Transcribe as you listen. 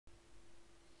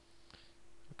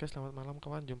Oke, selamat malam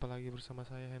kawan. Jumpa lagi bersama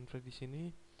saya Henry di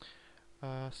sini.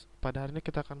 Pada hari ini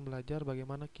kita akan belajar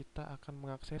bagaimana kita akan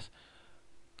mengakses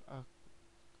uh,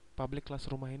 public class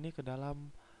rumah ini ke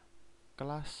dalam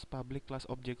kelas public class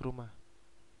objek rumah.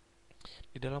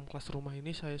 Di dalam kelas rumah ini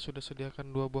saya sudah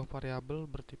sediakan dua buah variabel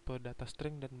bertipe data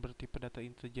string dan bertipe data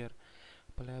integer.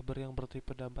 Variabel yang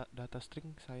bertipe data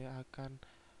string saya akan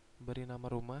beri nama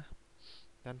rumah,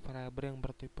 dan variabel yang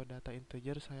bertipe data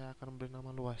integer saya akan beri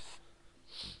nama luas.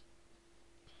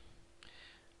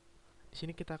 Di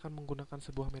sini kita akan menggunakan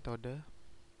sebuah metode.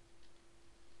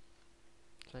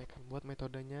 Saya akan buat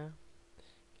metodenya.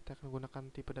 Kita akan gunakan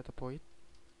tipe data void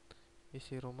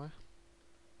isi rumah.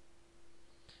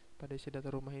 Pada isi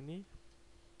data rumah ini,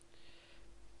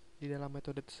 di dalam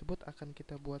metode tersebut akan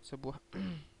kita buat sebuah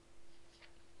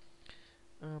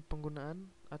penggunaan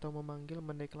atau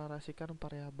mendeklarasikan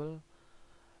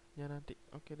variabelnya nanti.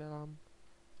 Oke, dalam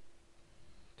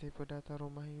tipe data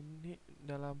rumah ini,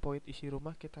 dalam void isi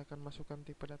rumah kita akan masukkan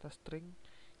tipe data string.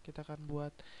 Kita akan buat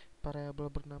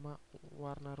variabel bernama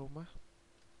warna rumah,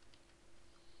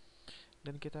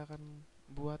 dan kita akan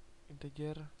buat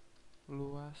integer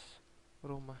luas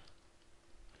rumah.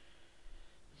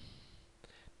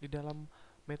 Di dalam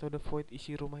metode void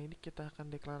isi rumah ini kita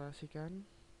akan deklarasikan.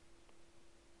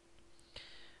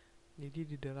 Jadi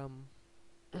di dalam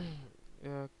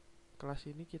kelas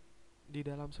ini di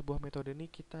dalam sebuah metode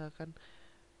ini kita akan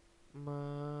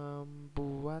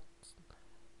membuat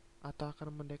atau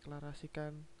akan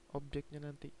mendeklarasikan objeknya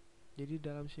nanti. Jadi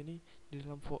dalam sini, di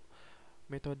dalam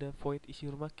metode void isi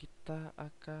rumah, kita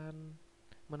akan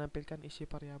menampilkan isi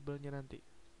variabelnya nanti.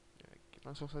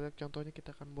 Langsung saja contohnya,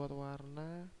 kita akan buat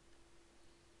warna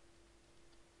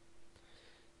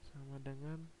sama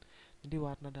dengan, jadi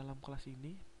warna dalam kelas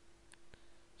ini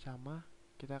sama,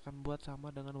 kita akan buat sama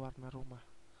dengan warna rumah.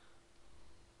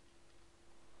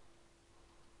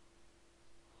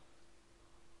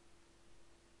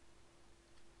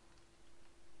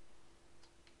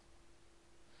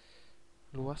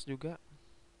 Luas juga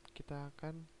kita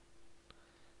akan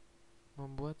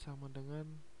membuat sama dengan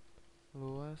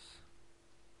luas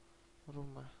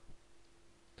rumah.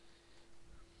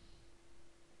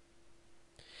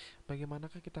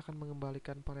 Bagaimanakah kita akan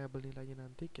mengembalikan variabel nilainya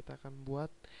nanti? Kita akan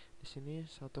buat di sini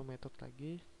satu metode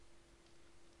lagi.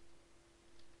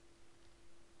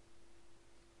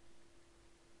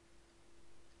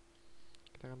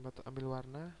 Kita akan ambil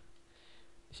warna.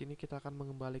 Di sini kita akan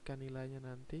mengembalikan nilainya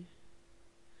nanti.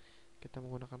 Kita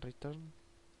menggunakan return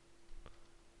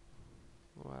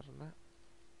warna.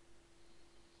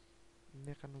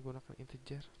 Ini akan menggunakan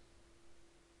integer.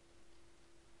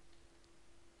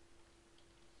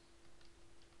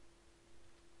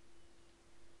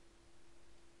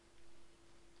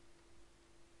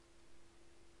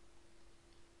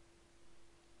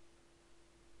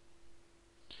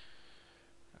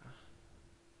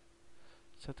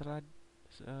 Setelah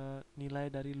nilai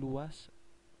dari luas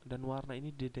dan warna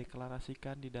ini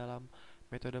dideklarasikan di dalam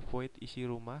metode void isi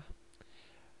rumah.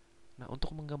 Nah,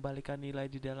 untuk mengembalikan nilai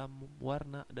di dalam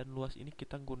warna dan luas ini,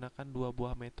 kita gunakan dua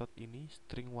buah metode ini,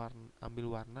 string ambil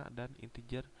warna dan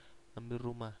integer ambil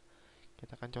rumah.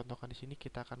 Kita akan contohkan di sini.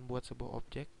 Kita akan buat sebuah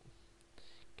objek.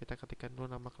 Kita ketikkan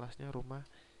dulu nama kelasnya rumah.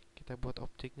 Kita buat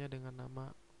objeknya dengan nama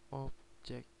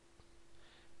objek.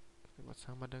 Kita buat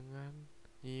sama dengan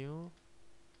new.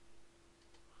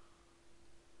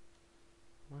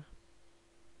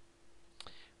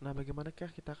 Nah,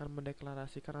 bagaimanakah kita akan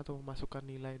mendeklarasikan atau memasukkan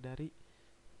nilai dari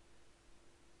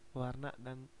warna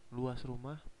dan luas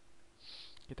rumah?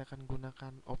 Kita akan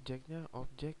gunakan objeknya,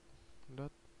 objek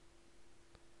dot.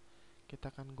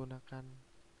 Kita akan gunakan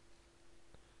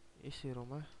isi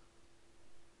rumah.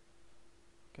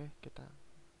 Oke, kita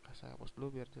kasih hapus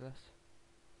dulu biar jelas.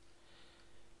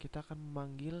 Kita akan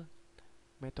memanggil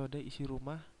metode isi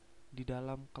rumah di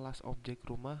dalam kelas objek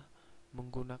rumah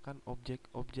menggunakan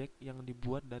objek-objek yang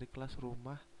dibuat dari kelas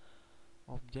rumah.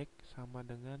 Objek sama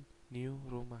dengan new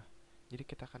rumah. Jadi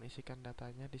kita akan isikan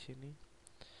datanya di sini.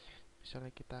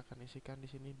 Misalnya kita akan isikan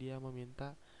di sini, dia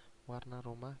meminta warna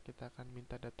rumah, kita akan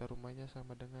minta data rumahnya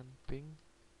sama dengan pink.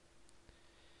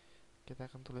 Kita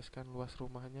akan tuliskan luas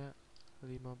rumahnya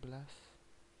 15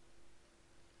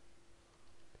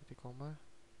 titik koma.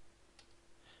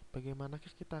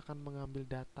 Bagaimanakah kita akan mengambil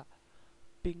data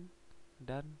pink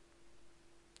dan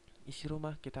isi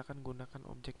rumah? Kita akan gunakan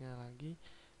objeknya lagi.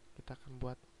 Kita akan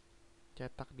buat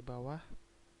cetak di bawah.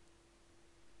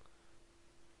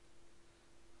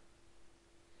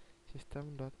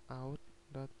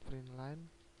 System.out.println.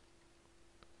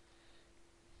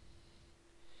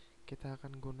 Kita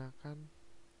akan gunakan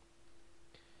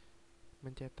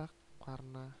mencetak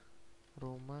warna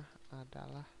rumah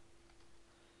adalah,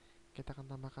 kita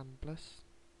akan tambahkan plus,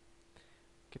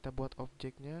 kita buat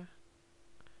objeknya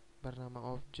bernama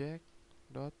objek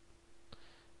dot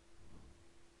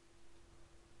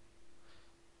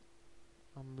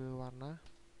ambil warna.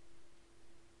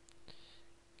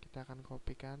 Kita akan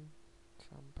kopikan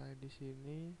sampai di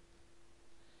sini.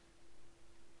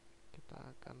 Kita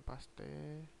akan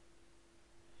paste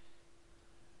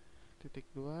titik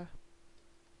 2.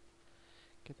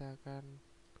 Kita akan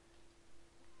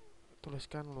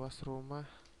tuliskan luas rumah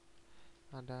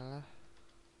adalah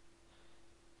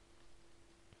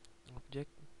objek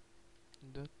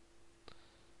dot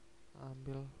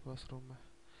ambil luas rumah.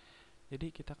 Jadi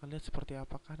kita akan lihat seperti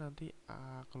apakah nanti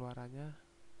keluarannya.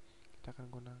 Kita akan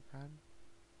gunakan.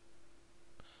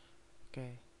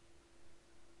 Oke.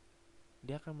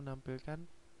 Dia akan menampilkan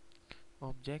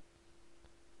objek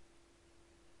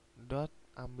dot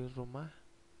ambil rumah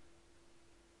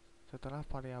setelah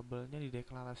variabelnya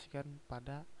dideklarasikan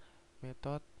pada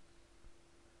metode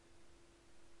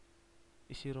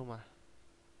isi rumah.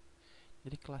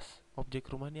 Jadi kelas objek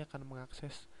rumah ini akan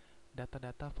mengakses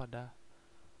data-data pada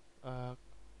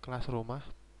kelas rumah.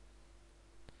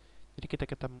 Jadi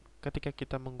ketika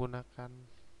kita menggunakan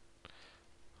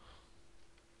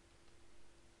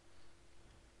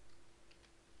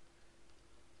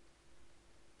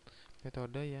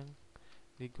metode yang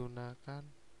digunakan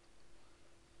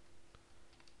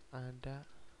ada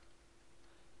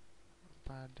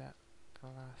pada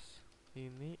kelas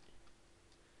ini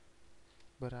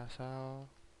berasal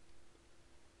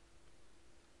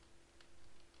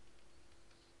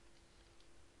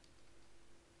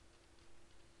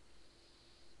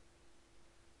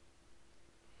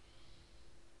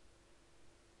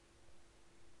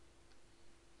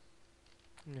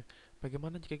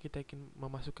bagaimana jika kita ingin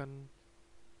memasukkan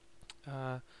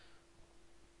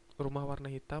rumah warna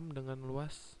hitam dengan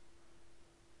luas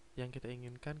yang kita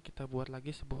inginkan? Kita buat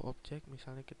lagi sebuah objek.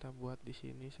 Misalnya kita buat di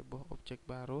sini sebuah objek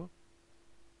baru,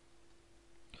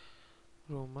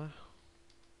 rumah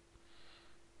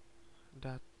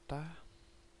data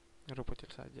huruf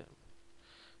kecil saja,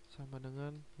 sama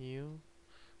dengan new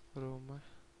rumah.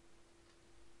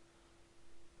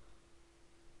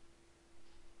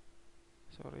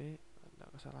 Sorry, ada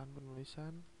kesalahan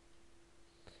penulisan.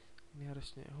 Ini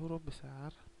harusnya huruf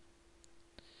besar.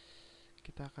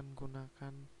 Kita akan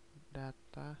gunakan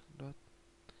data dot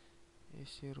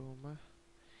isi rumah.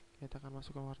 Kita akan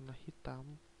masukkan warna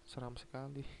hitam, seram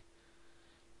sekali,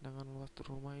 dengan luas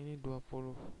rumah ini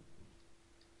 20.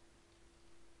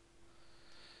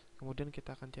 Kemudian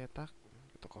kita akan cetak.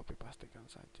 Kita copy pastekan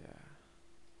saja.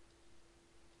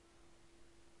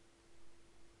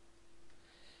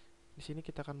 Di sini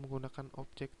kita akan menggunakan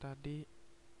objek tadi.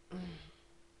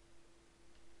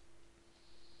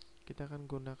 Kita akan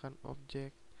gunakan objek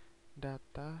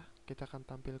data. Kita akan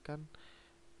tampilkan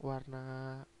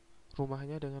warna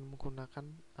rumahnya dengan menggunakan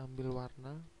ambil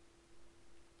warna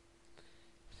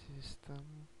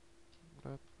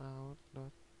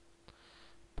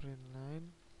system.out.println.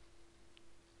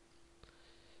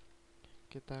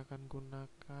 Kita akan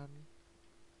gunakan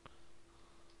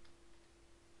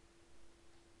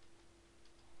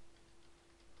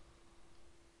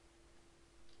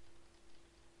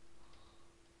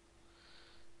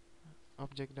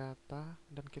objek data,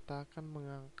 dan kita akan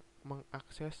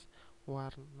mengakses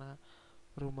warna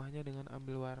rumahnya dengan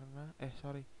ambil warna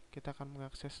kita akan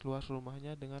mengakses luas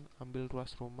rumahnya dengan ambil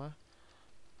luas rumah.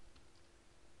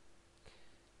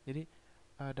 Jadi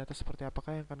data seperti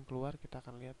apakah yang akan keluar, kita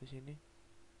akan lihat di sini.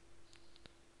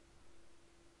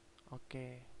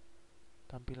 Oke,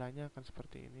 tampilannya akan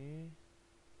seperti ini.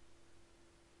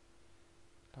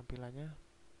 Tampilannya.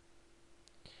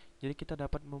 Jadi kita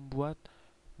dapat membuat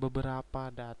beberapa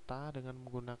data dengan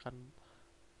menggunakan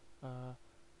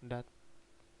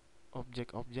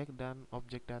objek-objek dan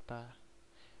objek data.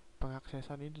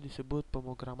 Pengaksesan ini disebut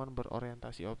pemrograman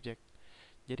berorientasi objek.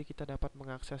 Jadi kita dapat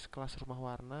mengakses kelas rumah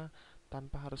warna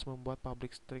tanpa harus membuat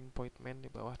public string pointment di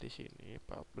bawah di sini,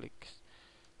 public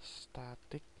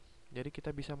static. Jadi kita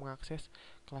bisa mengakses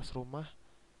kelas rumah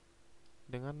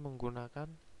dengan menggunakan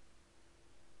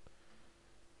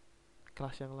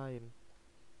kelas yang lain,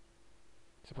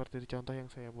 seperti di contoh yang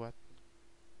saya buat.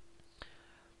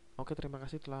 Oke, terima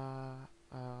kasih telah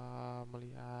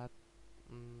melihat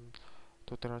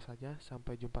tutorial saja.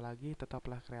 Sampai jumpa lagi,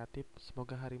 tetaplah kreatif.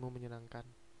 Semoga harimu menyenangkan.